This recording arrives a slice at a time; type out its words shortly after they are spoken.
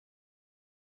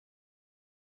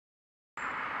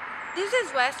This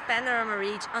is West Panorama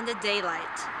Ridge on the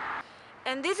daylight.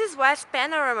 And this is West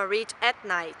Panorama Ridge at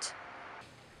night.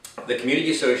 The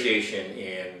community association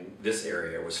in this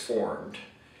area was formed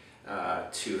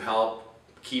to help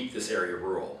keep this area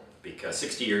rural, because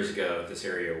 60 years ago this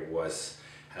area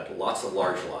had lots of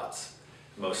large lots,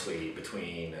 mostly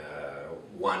between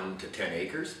 1 to 10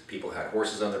 acres. People had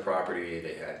horses on their property,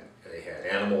 they had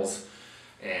animals,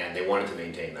 and they wanted to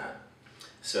maintain that.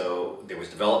 So there was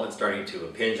development starting to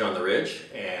impinge on the ridge,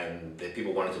 and the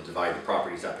people wanted to divide the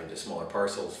properties up into smaller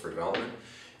parcels for development,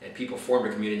 and people formed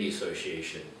a community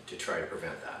association to try to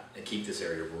prevent that and keep this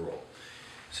area rural.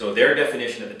 So their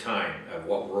definition at the time of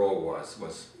what rural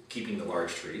was keeping the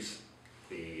large trees,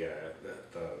 the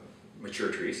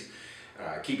mature trees,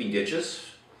 keeping ditches,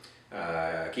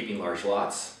 keeping large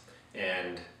lots,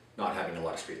 and not having a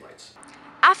lot of streetlights.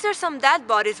 After some dead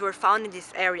bodies were found in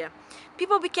this area,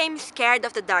 people became scared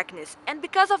of the darkness, and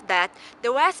because of that,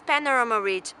 the West Panorama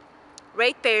Ridge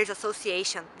Ratepayers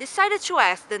Association decided to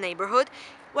ask the neighborhood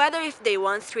whether if they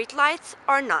want streetlights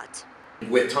or not.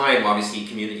 With time, obviously,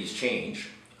 communities change.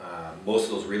 Most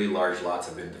of those really large lots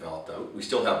have been developed out. We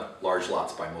still have large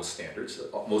lots by most standards.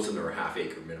 Most of them are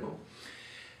half-acre minimum.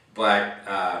 But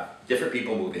different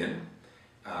people move in.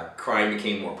 Crime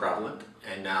became more prevalent,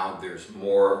 and now there's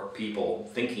more people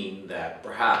thinking that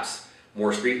perhaps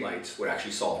more streetlights would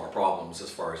actually solve our problems as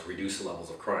far as reduce the levels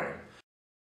of crime.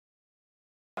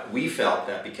 We felt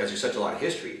that because there's such a lot of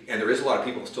history, and there is a lot of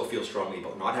people who still feel strongly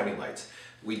about not having lights,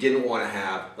 we didn't want to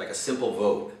have like a simple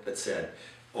vote that said,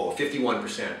 oh,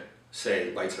 51%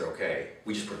 say lights are okay,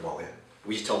 we just put them all in.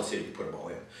 We just tell the city to put them all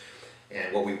in.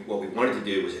 And what we wanted to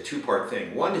do was a two-part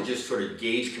thing. One, to just sort of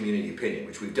gauge community opinion,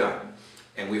 which we've done.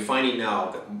 And we're finding now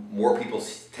that more people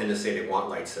tend to say they want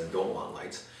lights than don't want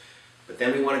lights. But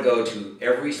then we want to go to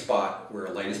every spot where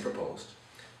a light is proposed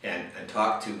and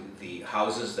talk to the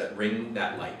houses that ring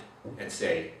that light and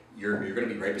say, you're going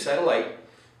to be right beside a light,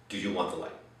 do you want the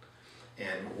light?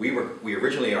 And we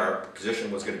originally, our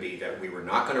position was going to be that we were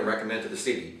not going to recommend to the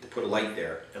city to put a light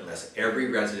there unless every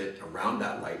resident around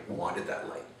that light wanted that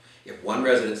light. If one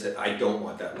resident said, I don't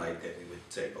want that light, then we would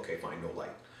say, okay, fine, no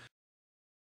light.